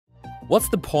What's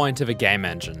the point of a game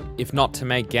engine if not to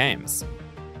make games?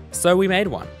 So we made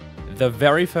one. The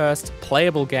very first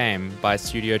playable game by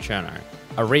Studio Cherno,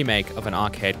 a remake of an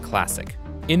arcade classic.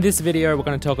 In this video, we're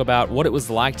going to talk about what it was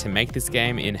like to make this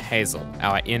game in Hazel,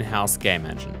 our in-house game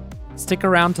engine. Stick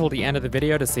around till the end of the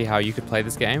video to see how you could play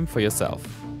this game for yourself.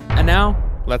 And now,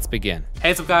 let's begin. Hey,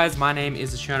 what's up guys, my name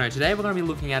is Cherno. Today we're going to be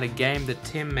looking at a game that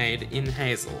Tim made in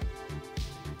Hazel.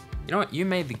 You know what, you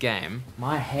made the game.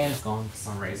 My hair's gone for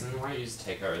some reason. Why don't you just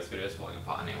take over, this video's falling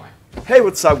apart anyway. Hey,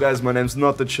 what's up guys, my name's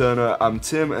not the Cherno, I'm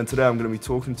Tim, and today I'm going to be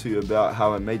talking to you about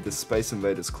how I made the Space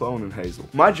Invaders clone in Hazel.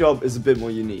 My job is a bit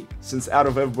more unique, since out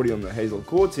of everybody on the Hazel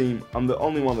core team, I'm the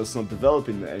only one that's not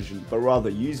developing the engine, but rather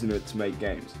using it to make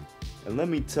games. And let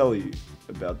me tell you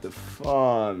about the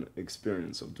fun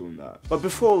experience of doing that. But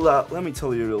before that, let me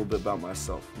tell you a little bit about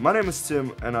myself. My name is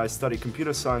Tim, and I study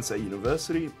computer science at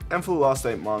university, and for the last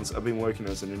 8 months I've been working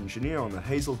as an engineer on the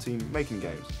Hazel team making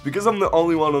games. Because I'm the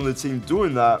only one on the team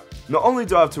doing that, not only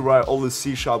do I have to write all the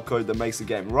C# code that makes the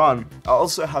game run, I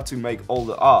also have to make all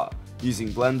the art using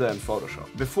Blender and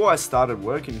Photoshop. Before I started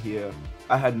working here,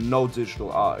 I had no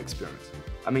digital art experience.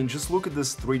 I mean, just look at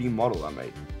this 3D model I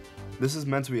made. This is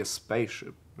meant to be a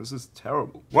spaceship. This is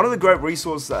terrible. One of the great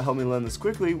resources that helped me learn this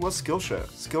quickly was Skillshare.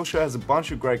 Skillshare has a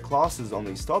bunch of great classes on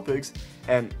these topics,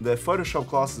 and their Photoshop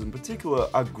classes in particular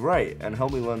are great and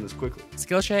help me learn this quickly.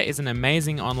 Skillshare is an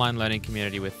amazing online learning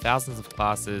community with thousands of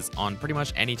classes on pretty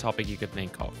much any topic you could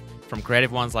think of. From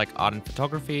creative ones like art and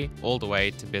photography, all the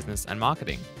way to business and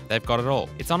marketing. They've got it all.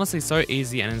 It's honestly so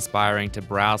easy and inspiring to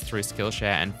browse through Skillshare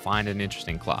and find an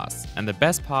interesting class. And the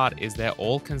best part is they're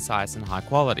all concise and high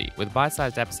quality, with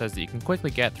bite-sized episodes that you can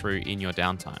quickly get through in your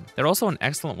downtime. They're also an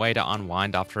excellent way to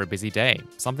unwind after a busy day,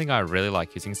 something I really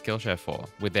like using Skillshare for,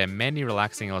 with their many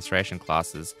relaxing illustration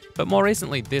classes, but more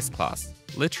recently this class,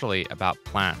 literally about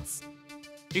plants.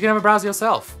 You can have a browse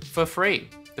yourself, for free.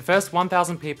 The first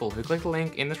 1,000 people who click the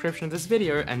link in the description of this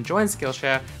video and join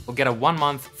Skillshare will get a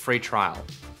 1-month free trial.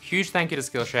 Huge thank you to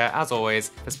Skillshare, as always,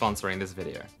 for sponsoring this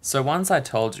video. So once I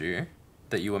told you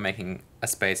that you were making a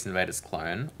Space Invaders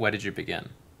clone, where did you begin?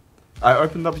 I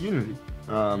opened up Unity,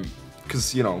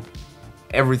 because, you know,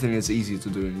 everything is easy to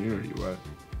do in Unity, right?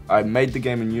 I made the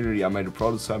game in Unity, I made a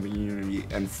prototype in Unity,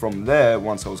 and from there,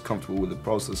 once I was comfortable with the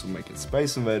process of making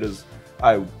Space Invaders,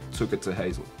 I took it to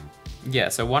Hazel. Yeah,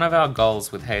 so one of our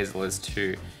goals with Hazel is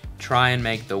to try and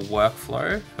make the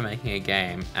workflow for making a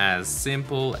game as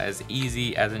simple, as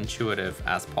easy, as intuitive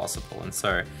as possible. And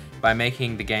so by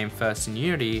making the game first in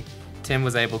Unity, Tim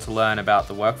was able to learn about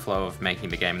the workflow of making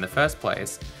the game in the first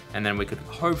place, and then we could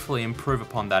hopefully improve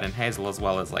upon that in Hazel, as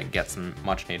well as like get some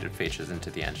much needed features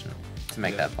into the engine to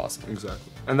make that possible.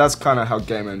 Exactly. And that's kind of how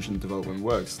game engine development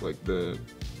works. Like, the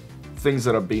things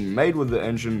that are being made with the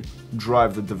engine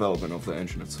drive the development of the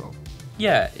engine itself.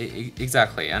 Yeah,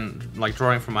 exactly. And like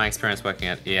drawing from my experience working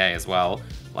at EA as well,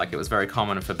 like it was very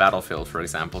common for Battlefield, for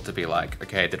example, to be like,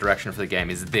 okay, the direction for the game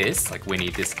is this, like we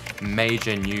need this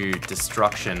major new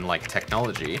destruction like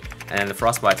technology, and then the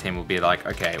Frostbite team will be like,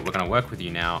 okay, we're gonna work with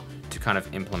you now to kind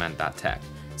of implement that tech.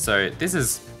 So this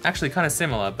is actually kind of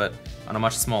similar, but on a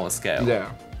much smaller scale.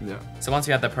 Yeah. So once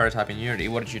you had that prototype in Unity,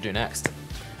 what did you do next?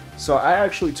 So I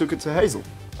actually took it to Hazel.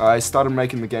 I started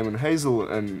making the game in Hazel,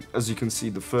 and as you can see,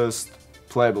 the first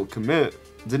playable commit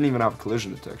didn't even have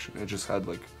collision detection. It just had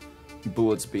like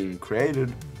bullets being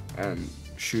created and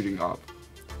shooting up.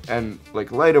 And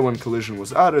like later when collision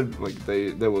was added, like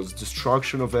there was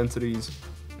destruction of entities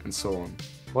and so on.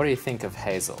 What do you think of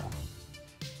Hazel?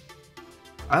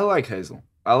 I like Hazel.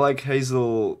 I like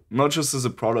Hazel not just as a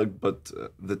product, but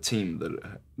the team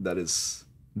that is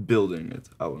building it,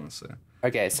 I want to say.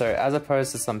 Okay, so as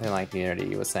opposed to something like Unity,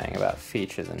 you were saying about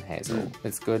features in Hazel,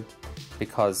 it's good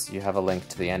because you have a link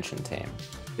to the engine team.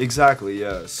 Exactly,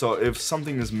 yeah. So if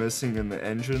something is missing in the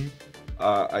engine,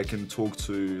 I can talk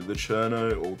to the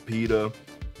Cherno or Peter,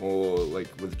 or like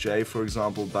with Jay, for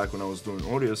example, back when I was doing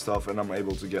audio stuff, and I'm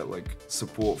able to get like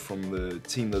support from the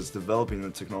team that's developing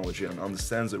the technology and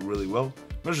understands it really well.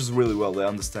 Not just really well, they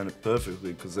understand it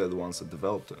perfectly because they're the ones that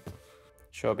developed it.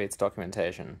 Sure beats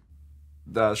documentation.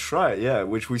 That's right, yeah,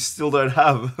 which we still don't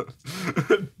have.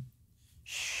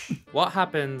 What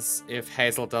happens if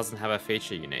Hazel doesn't have a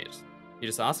feature you need? You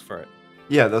just ask for it.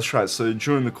 Yeah, that's right. So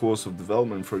during the course of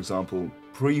development, for example,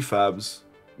 prefabs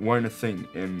weren't a thing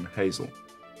in Hazel.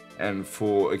 And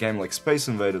for a game like Space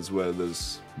Invaders, where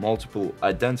there's multiple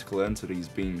identical entities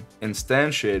being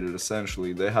instantiated,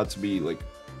 essentially, they had to be like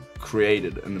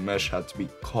created, and the mesh had to be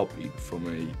copied from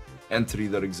a entity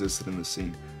that existed in the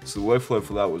scene. So the workflow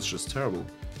for that was just terrible.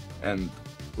 And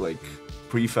like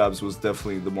prefabs was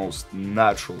definitely the most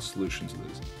natural solution to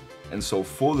this. And so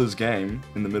for this game,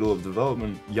 in the middle of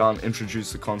development, Jan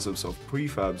introduced the concepts of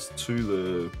prefabs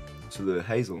to the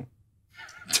Hazel.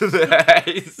 To the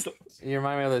Hazel. You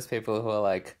remind me of those people who are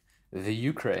like, the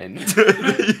Ukraine.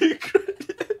 The Ukraine.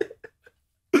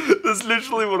 That's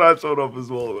literally what I thought of as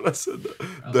well when I said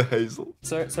that. The Hazel.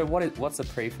 So what's a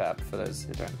prefab for those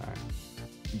who don't know?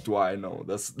 Do I know?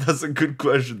 That's a good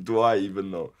question. Do I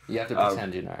even know? You have to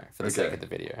pretend you know for the sake of the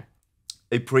video.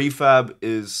 A prefab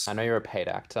is... I know you're a paid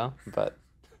actor, but...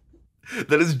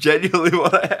 That is genuinely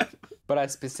what I am. But I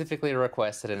specifically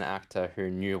requested an actor who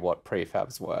knew what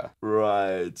prefabs were.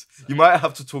 Right. You might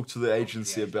have to talk to the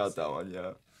agency about that one,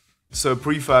 yeah. So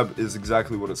prefab is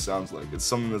exactly what it sounds like. It's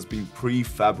something that's been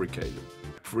prefabricated.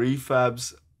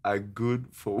 Prefabs are good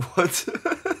for what?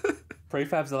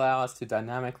 Prefabs allow us to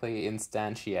dynamically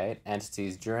instantiate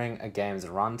entities during a game's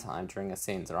runtime, during a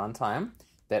scene's runtime,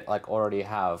 that like already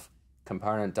have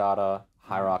component data,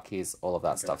 hierarchies, all of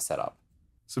that stuff set up.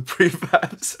 So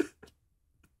prefabs...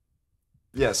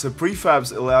 Yeah, so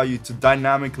prefabs allow you to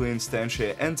dynamically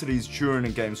instantiate entities during a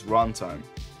game's runtime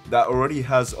that already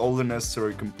has all the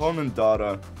necessary component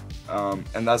data,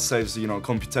 and that saves, you know,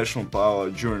 computational power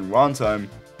during runtime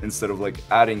instead of like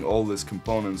adding all these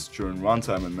components during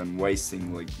runtime and then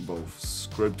wasting like both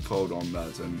script code on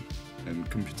that and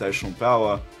computational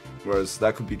power, whereas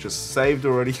that could be just saved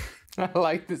already. I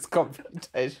like this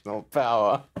computational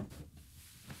power.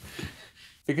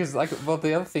 Because, like, well,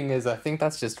 the other thing is, I think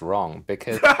that's just wrong,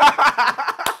 because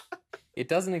it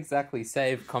doesn't exactly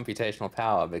save computational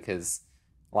power, because,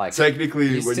 like, technically,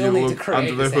 you when still you need look to create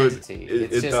under the this hood, entity.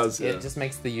 it does, yeah. It just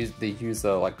makes the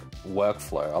user, like,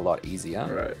 workflow a lot easier.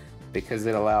 Right. Because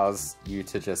it allows you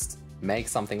to just make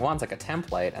something once, like a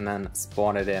template, and then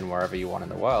spawn it in wherever you want in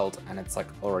the world, and it's, like,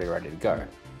 already ready to go.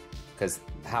 Because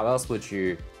how else would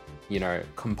you... you know,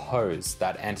 compose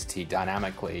that entity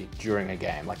dynamically during a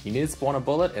game. Like, you need to spawn a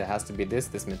bullet, it has to be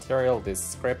this material, this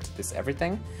script, this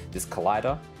everything, this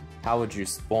collider. How would you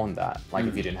spawn that? Like,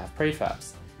 if you didn't have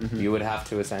prefabs, you would have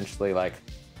to essentially, like,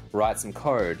 write some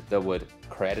code that would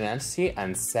create an entity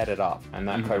and set it up, and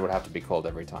that code would have to be called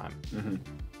every time.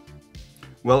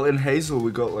 Well, in Hazel,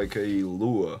 we got, like, a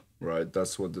lure, right?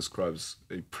 That's what describes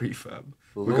a prefab.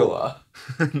 Lure?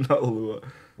 Not lure.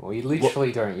 We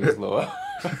literally don't use lure.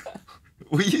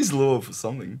 We use lure for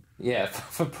something. Yeah,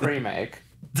 for pre-make.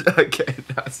 Okay,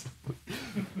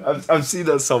 I've seen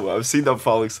that somewhere. I've seen that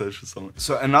file extension somewhere.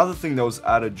 So another thing that was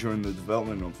added during the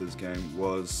development of this game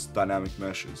was dynamic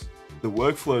meshes. The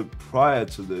workflow prior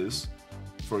to this,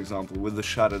 for example, with the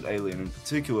Shattered Alien in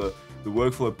particular, the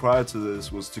workflow prior to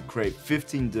this was to create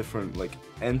 15 different like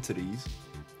entities,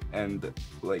 and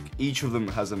like each of them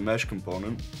has a mesh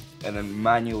component, and then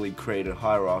manually create a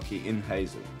hierarchy in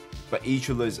Hazel. But each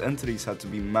of those entities had to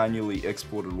be manually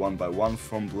exported one by one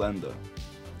from Blender,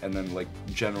 and then like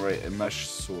generate a mesh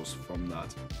source from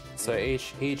that. So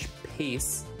each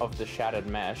piece of the shattered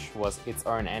mesh was its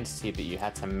own entity that you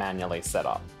had to manually set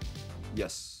up.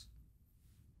 Yes.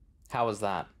 How was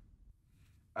that?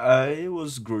 It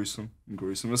was gruesome,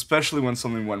 especially when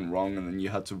something went wrong and then you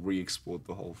had to re-export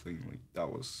the whole thing. Like, that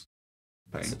was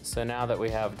pain. So now that we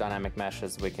have dynamic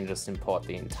meshes, we can just import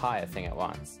the entire thing at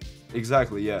once.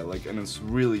 Exactly, yeah, like, and it's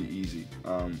really easy.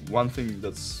 One thing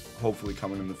that's hopefully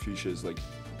coming in the future is like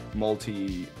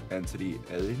multi-entity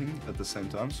editing at the same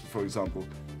time. So for example,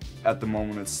 at the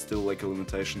moment it's still like a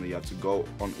limitation that you have to go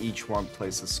on each one,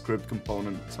 place a script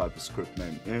component, type a script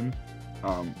name in.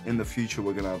 In the future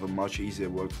we're gonna have a much easier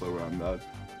workflow around that,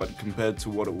 but compared to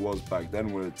what it was back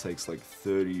then, where it takes like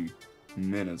 30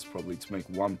 minutes probably to make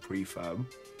one prefab,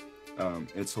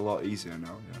 it's a lot easier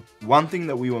now. Yeah. One thing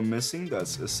that we were missing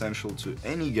that's essential to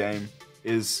any game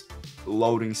is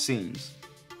loading scenes.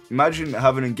 Imagine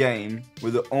having a game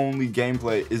where the only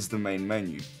gameplay is the main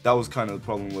menu. That was kind of the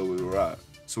problem where we were at.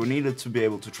 So we needed to be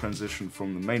able to transition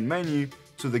from the main menu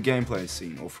to the gameplay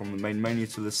scene, or from the main menu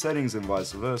to the settings and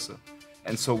vice versa.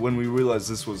 And so when we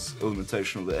realized this was a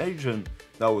limitation of the agent,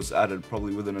 that was added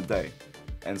probably within a day.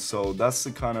 And so that's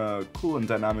the kind of cool and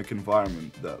dynamic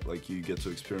environment that like you get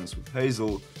to experience with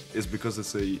Hazel, is because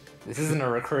it's a... This isn't a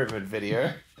recruitment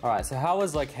video. Alright, so how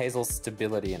was like Hazel's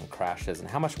stability and crashes, and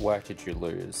how much work did you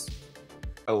lose?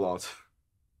 A lot.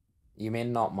 You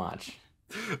mean not much?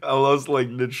 I lost like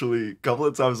literally a couple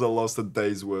of times. I lost a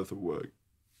day's worth of work.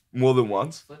 More than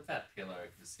once. Flip that pillow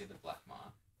to see the black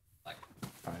mark. Like,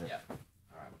 yeah.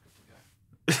 Alright,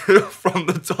 we're good to go. From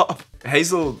the top.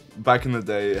 Hazel back in the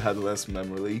day had less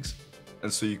memory leaks,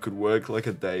 and so you could work like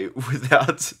a day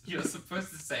without... You're supposed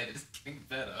to say it's getting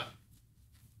better.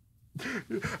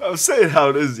 I'm saying how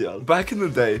it is, yeah. Back in the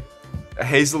day,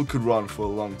 Hazel could run for a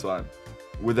long time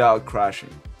without crashing.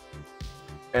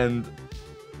 and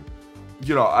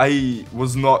you know, I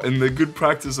was not in the good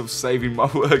practice of saving my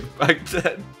work back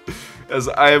then, as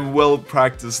I am well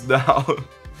practiced now.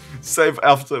 Save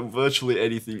after virtually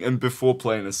anything and before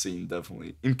playing a scene,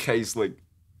 definitely, in case like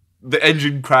the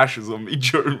engine crashes on me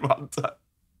during runtime.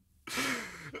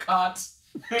 Cut.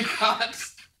 Cut.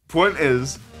 Point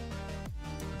is,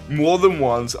 more than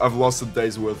once I've lost a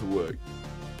day's worth of work.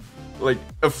 Like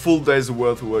a full day's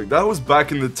worth of work. That was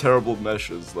back in the terrible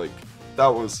meshes. Like that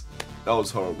was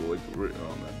horrible. Like, oh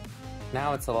man.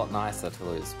 Now it's a lot nicer to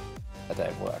lose a day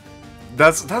of work.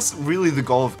 That's really the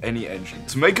goal of any engine.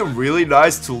 To make it really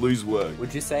nice to lose work.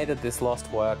 Would you say that this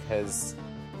lost work has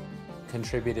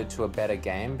contributed to a better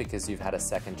game because you've had a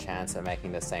second chance at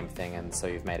making the same thing and so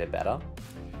you've made it better?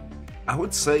 I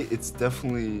would say it's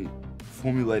definitely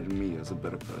formulated me as a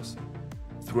better person.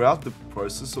 Throughout the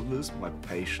process of this, my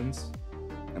patience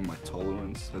and my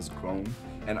tolerance has grown,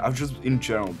 and I've just in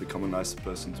general become a nicer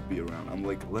person to be around. I'm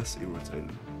like less irritated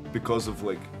because of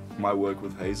like my work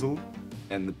with Hazel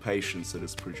and the patience that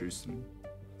it's produced in me.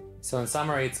 So in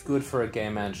summary, it's good for a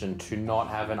game engine to not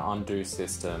have an undo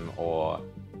system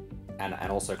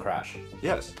and also crash.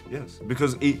 Yes,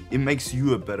 because it makes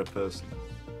you a better person,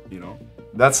 you know?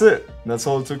 That's it. That's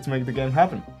all it took to make the game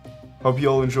happen. Hope you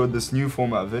all enjoyed this new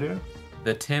format video.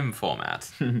 The Tim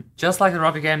format. Just like the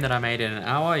rocket game that I made in an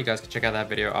hour, you guys can check out that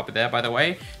video up there, by the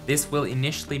way. This will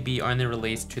initially be only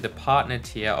released to the partner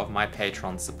tier of my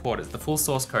Patreon supporters, the full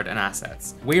source code and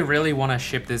assets. We really want to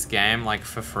ship this game like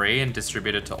for free and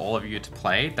distribute it to all of you to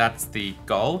play. That's the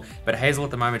goal, but Hazel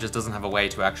at the moment just doesn't have a way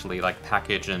to actually like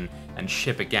package and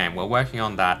ship a game. We're working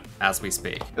on that as we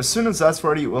speak. As soon as that's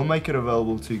ready, we'll make it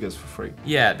available to you guys for free.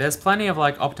 Yeah, there's plenty of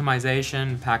like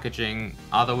optimization, packaging,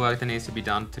 other work that needs to be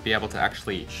done to be able to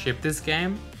actually ship this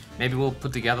game. Maybe we'll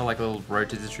put together like a little road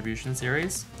to distribution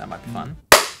series. That might be fun.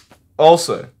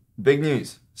 Also, big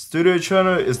news. Studio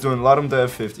Cherno is doing Latum Day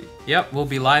of 50. Yep, we'll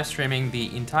be live streaming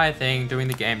the entire thing, doing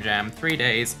the game jam, 3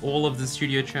 days, all of the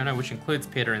Studio Cherno, which includes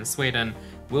Peter in Sweden.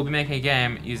 We'll be making a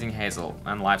game using Hazel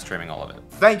and live streaming all of it.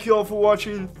 Thank you all for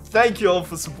watching. Thank you all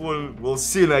for supporting. We'll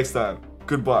see you next time.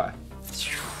 Goodbye.